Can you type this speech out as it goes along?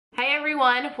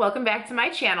everyone, welcome back to my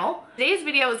channel. Today's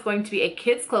video is going to be a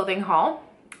kids clothing haul.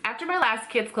 After my last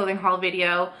kids clothing haul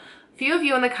video, a few of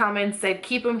you in the comments said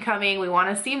keep them coming, we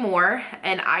want to see more,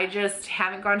 and I just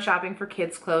haven't gone shopping for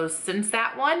kids clothes since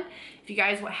that one. If you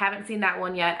guys haven't seen that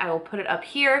one yet, I will put it up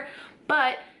here,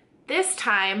 but this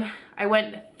time I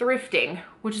went thrifting,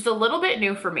 which is a little bit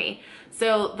new for me.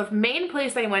 So the main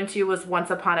place I went to was Once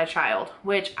Upon a Child,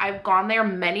 which I've gone there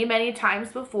many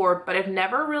times before, but I've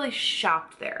never really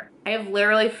shopped there. I have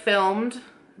literally filmed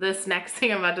this next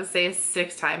thing I'm about to say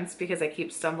 6 times because I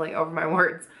keep stumbling over my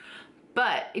words.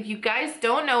 But if you guys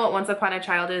don't know what Once Upon a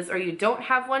Child is, or you don't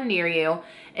have one near you,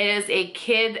 it is a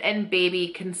kid and baby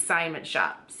consignment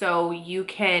shop. So you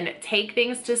can take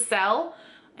things to sell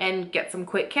and get some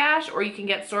quick cash, or you can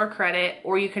get store credit,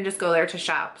 or you can just go there to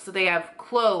shop. So they have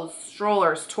clothes,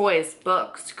 strollers, toys,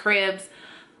 books, cribs,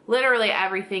 literally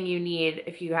everything you need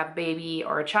if you have a baby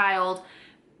or a child.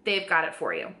 They've got it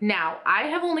for you. Now, I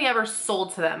have only ever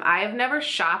sold to them. I have never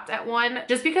shopped at one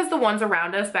just because the ones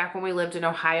around us back when we lived in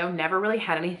Ohio never really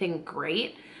had anything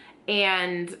great,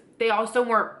 and they also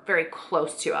weren't very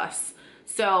close to us.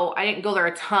 So I didn't go there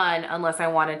a ton unless I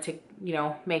wanted to, you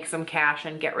know, make some cash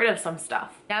and get rid of some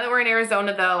stuff. Now that we're in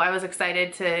Arizona though, I was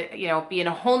excited to, you know, be in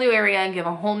a whole new area and give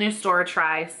a whole new store a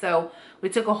try. So we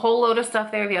took a whole load of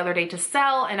stuff there the other day to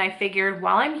sell, and I figured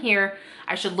while I'm here,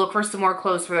 I should look for some more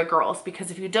clothes for the girls, because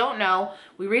if you don't know,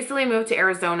 we recently moved to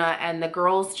Arizona and the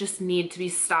girls just need to be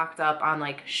stocked up on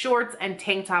like shorts and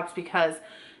tank tops because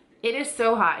it is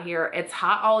so hot here. It's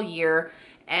hot all year.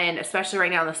 And especially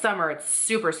right now in the summer, it's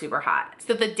super hot.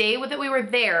 So the day that we were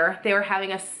there, they were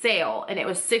having a sale, and it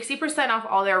was 60% off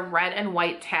all their red and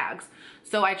white tags.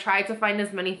 So I tried to find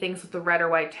as many things with the red or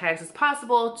white tags as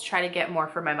possible to try to get more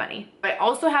for my money. I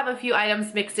also have a few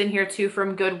items mixed in here too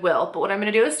from Goodwill, but what I'm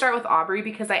gonna do is start with Aubrey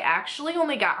because I actually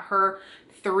only got her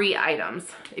 3 items.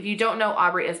 If you don't know,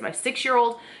 Aubrey is my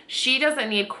 6-year-old. She doesn't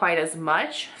need quite as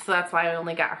much, so that's why I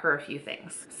only got her a few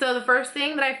things. So the first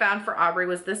thing that I found for Aubrey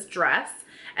was this dress.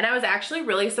 And I was actually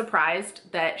really surprised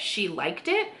that she liked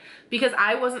it because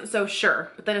I wasn't so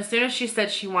sure. But then as soon as she said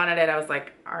she wanted it, I was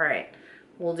like, all right,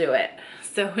 we'll do it.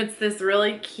 So it's this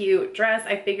really cute dress.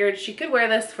 I figured she could wear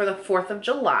this for the 4th of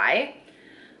July.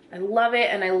 I love it,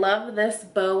 and I love this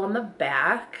bow on the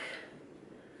back.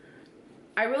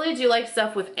 I really do like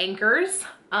stuff with anchors.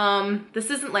 This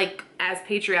isn't like as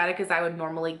patriotic as I would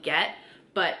normally get,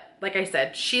 but like I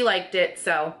said, she liked it.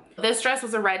 So this dress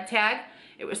was a red tag.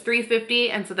 It was $3.50,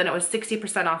 and so then it was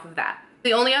 60% off of that.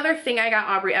 The only other thing I got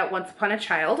Aubrey at Once Upon a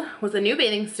Child was a new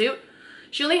bathing suit.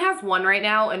 She only has one right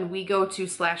now, and we go to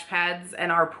splash pads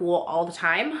and our pool all the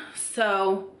time.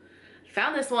 So I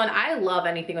found this one. I love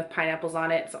anything with pineapples on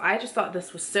it, so I just thought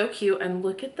this was so cute. And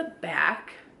look at the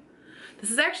back. This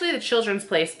is actually the Children's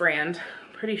Place brand,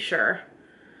 I'm pretty sure.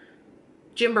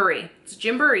 Gymboree. It's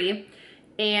Gymboree,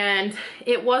 and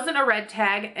it wasn't a red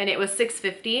tag, and it was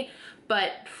 $6.50.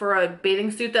 But for a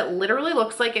bathing suit that literally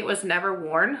looks like it was never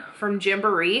worn from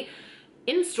Gymboree,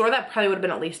 in store that probably would have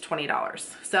been at least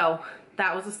 $20. So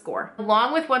that was a score.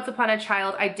 Along with Once Upon a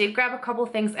Child, I did grab a couple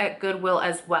things at Goodwill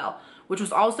as well, which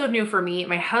was also new for me.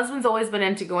 My husband's always been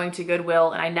into going to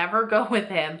Goodwill, and I never go with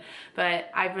him, but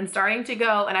I've been starting to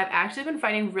go, and I've actually been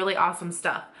finding really awesome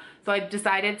stuff. So I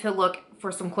decided to look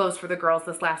for some clothes for the girls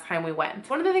this last time we went.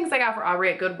 One of the things I got for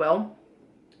Aubrey at Goodwill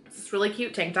is this really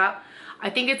cute tank top. I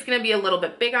think it's gonna be a little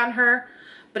bit big on her,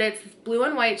 but it's blue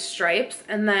and white stripes,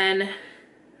 and then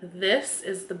this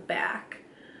is the back,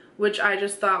 which I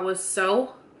just thought was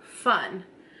so fun.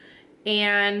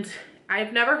 And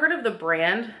I've never heard of the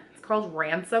brand. It's called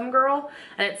Ransom Girl,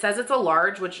 and it says it's a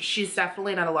large, which she's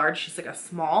definitely not a large, she's like a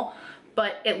small,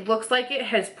 but it looks like it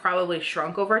has probably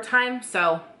shrunk over time,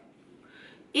 so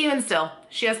even still,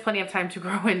 she has plenty of time to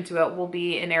grow into it. We'll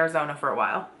be in Arizona for a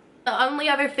while. The only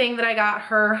other thing that I got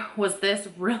her was this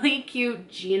really cute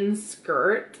jean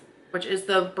skirt, which is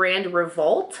the brand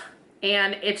Revolt.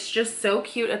 And it's just so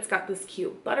cute. It's got this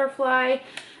cute butterfly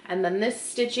and then this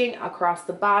stitching across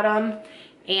the bottom.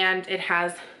 And it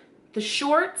has the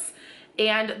shorts.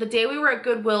 And the day we were at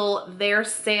Goodwill, their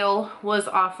sale was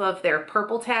off of their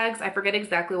purple tags. I forget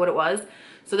exactly what it was.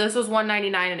 So this was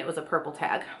 $1.99 and it was a purple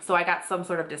tag. So I got some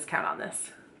sort of discount on this.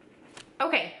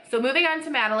 Okay, so moving on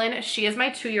to Madeline. She is my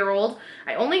 2-year-old.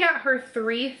 I only got her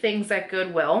 3 things at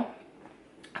Goodwill.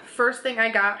 First thing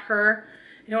I got her,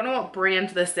 I don't know what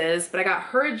brand this is, but I got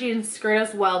her a jean skirt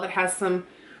as well that has some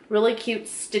really cute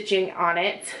stitching on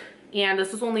it. And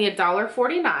this was only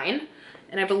 $1.49.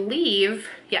 And I believe,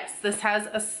 yes, this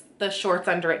has the shorts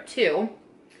under it too.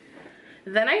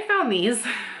 Then I found these.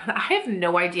 I have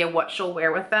no idea what she'll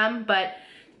wear with them, but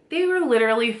They were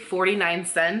literally 49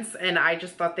 cents and I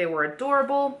just thought they were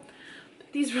adorable.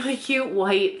 These really cute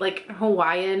white, like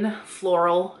Hawaiian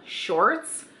floral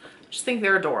shorts. Just think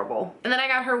they're adorable. And then I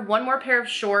got her one more pair of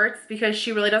shorts because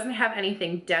she really doesn't have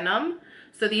anything denim.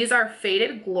 So these are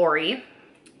Faded Glory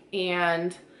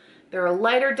and they're a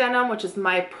lighter denim, which is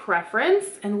my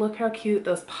preference. And look how cute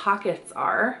those pockets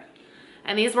are.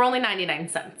 And these were only 99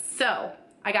 cents. So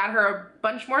I got her a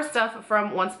bunch more stuff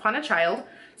from Once Upon a Child,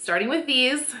 starting with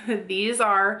these. These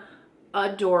are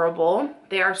adorable.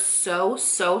 They are so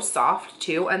soft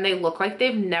too, and they look like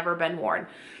they've never been worn.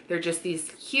 They're just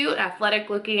these cute, athletic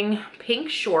looking pink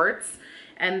shorts,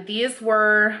 and these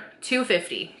were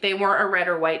 $2.50. They weren't a red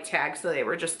or white tag, so they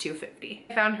were just $2.50.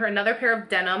 I found her another pair of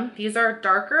denim. These are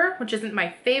darker, which isn't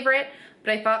my favorite,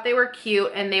 but I thought they were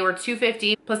cute, and they were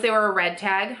 $2.50, plus they were a red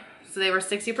tag, so they were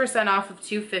 60% off of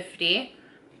 $2.50.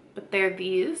 But they're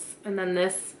these, and then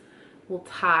this will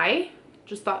tie.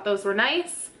 Just thought those were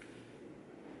nice.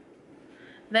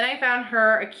 Then I found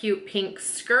her a cute pink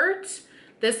skirt.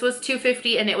 This was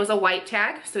 $2.50 and it was a white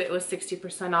tag, so it was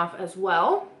 60% off as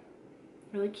well.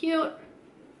 Really cute.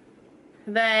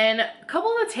 Then a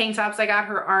couple of the tank tops I got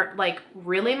her aren't like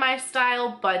really my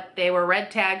style, but they were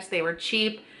red tags, they were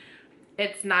cheap.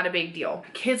 It's not a big deal.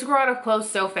 Kids grow out of clothes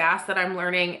so fast that I'm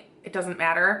learning it doesn't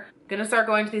matter. I'm gonna start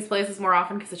going to these places more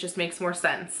often because it just makes more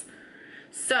sense.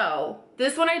 So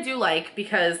this one I do like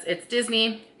because it's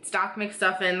Disney, it's Doc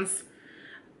McStuffins.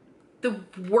 The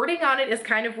wording on it is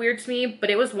kind of weird to me,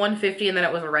 but it was $1.50 and then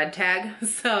it was a red tag.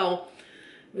 So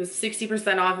it was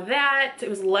 60% off of that. It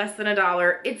was less than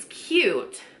 $1. It's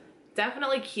cute,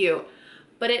 definitely cute.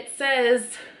 But it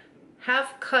says,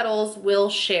 have cuddles,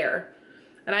 will share.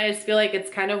 And I just feel like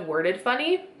it's kind of worded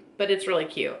funny, but it's really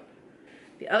cute.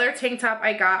 The other tank top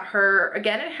I got her,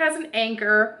 again, it has an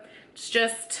anchor. It's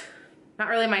just not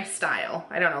really my style.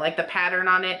 I don't know, like the pattern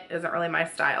on it isn't really my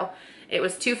style. It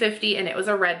was $2.50 and it was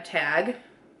a red tag,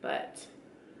 but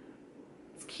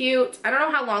it's cute. I don't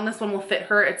know how long this one will fit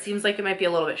her. It seems like it might be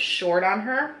a little bit short on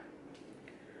her.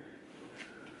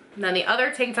 And then the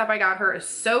other tank top I got her is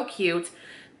so cute.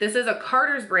 This is a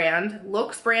Carter's brand,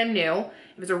 looks brand new.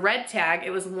 It was a red tag,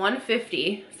 it was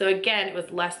 $1.50. So again, it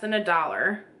was less than $1.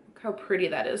 Look how pretty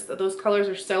that is. Those colors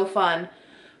are so fun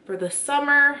for the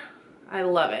summer. I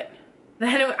love it.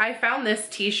 Then I found this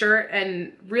t-shirt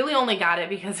and really only got it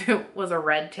because it was a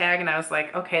red tag and I was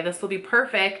like, okay, this will be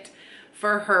perfect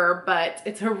for her, but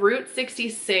it's a Route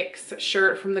 66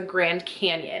 shirt from the Grand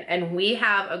Canyon. And we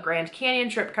have a Grand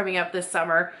Canyon trip coming up this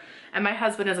summer and my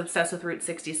husband is obsessed with Route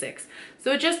 66.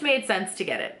 So it just made sense to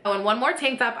get it. Oh, and one more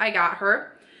tank top I got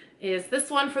her is this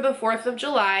one for the 4th of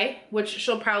July, which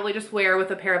she'll probably just wear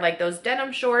with a pair of like those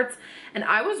denim shorts. And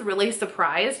I was really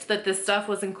surprised that this stuff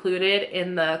was included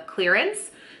in the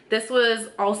clearance. This was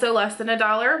also less than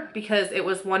 $1 because it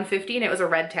was $1.50 and it was a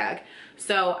red tag.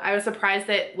 So I was surprised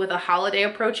that with a holiday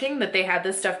approaching that they had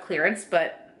this stuff clearance,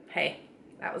 but hey,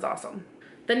 that was awesome.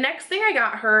 The next thing I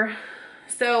got her,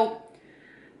 so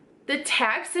the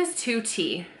tag says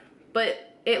 2T, but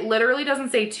it literally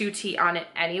doesn't say 2T on it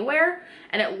anywhere,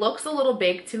 and it looks a little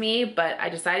big to me, but I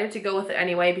decided to go with it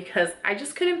anyway because I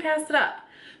just couldn't pass it up.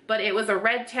 But it was a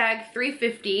red tag,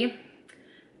 $3.50.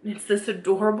 It's this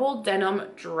adorable denim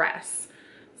dress.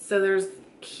 So there's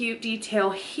cute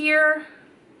detail here.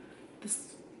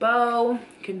 This bow,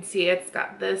 you can see it's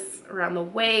got this around the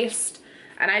waist,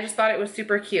 and I just thought it was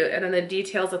super cute. And then the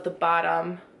details at the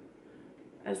bottom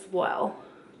as well.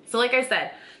 So like I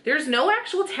said, there's no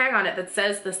actual tag on it that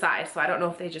says the size, so I don't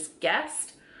know if they just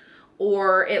guessed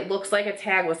or it looks like a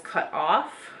tag was cut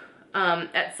off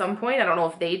at some point. I don't know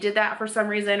if they did that for some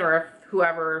reason or if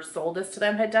whoever sold this to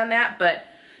them had done that, but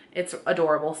it's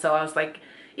adorable. So I was like,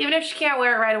 even if she can't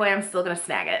wear it right away, I'm still gonna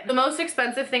snag it. The most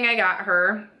expensive thing I got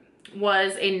her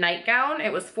was a nightgown.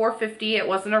 It was $4.50. It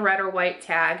wasn't a red or white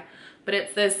tag, but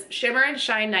it's this shimmer and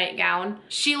shine nightgown.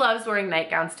 She loves wearing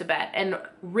nightgowns to bed, and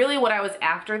really what I was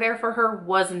after there for her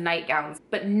was nightgowns,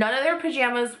 but none of their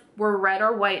pajamas were red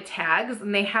or white tags,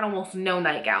 and they had almost no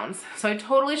nightgowns. So I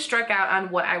totally struck out on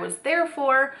what I was there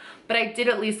for, but I did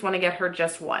at least want to get her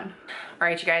just one. All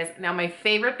right, you guys, now my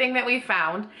favorite thing that we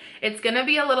found, it's gonna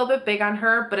be a little bit big on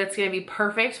her, but it's gonna be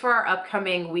perfect for our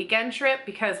upcoming weekend trip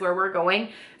because where we're going,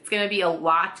 it's gonna be a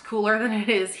lot cooler than it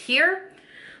is here.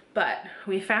 But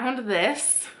we found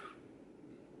this.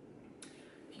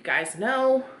 You guys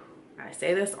know, I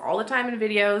say this all the time in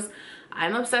videos,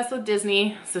 I'm obsessed with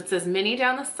Disney. So it says Minnie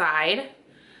down the side.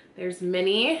 There's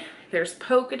Minnie, there's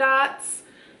polka dots,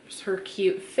 there's her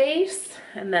cute face,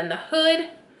 and then the hood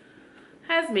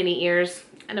has Minnie ears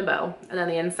and a bow, and then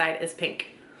the inside is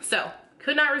pink. So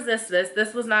Could not resist this.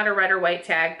 This was not a red or white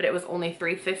tag, but it was only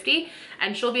 $3.50,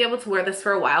 and she'll be able to wear this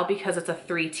for a while because it's a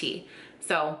 3T.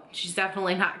 So she's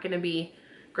definitely not gonna be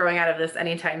growing out of this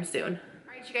anytime soon.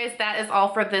 All right, you guys, that is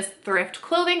all for this thrift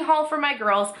clothing haul for my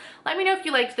girls. Let me know if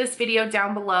you liked this video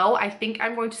down below. I think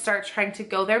I'm going to start trying to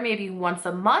go there maybe once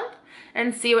a month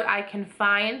and see what I can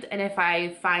find, and if I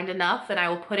find enough, then I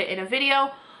will put it in a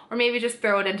video, or maybe just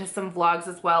throw it into some vlogs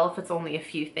as well if it's only a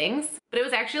few things. But it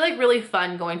was actually like really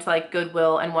fun going to like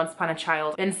Goodwill and Once Upon a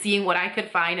Child and seeing what I could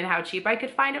find and how cheap I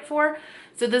could find it for.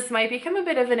 So this might become a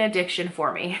bit of an addiction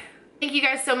for me. Thank you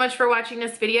guys so much for watching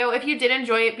this video. If you did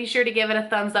enjoy it, be sure to give it a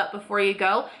thumbs up before you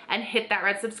go and hit that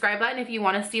red subscribe button if you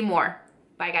want to see more.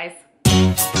 Bye guys.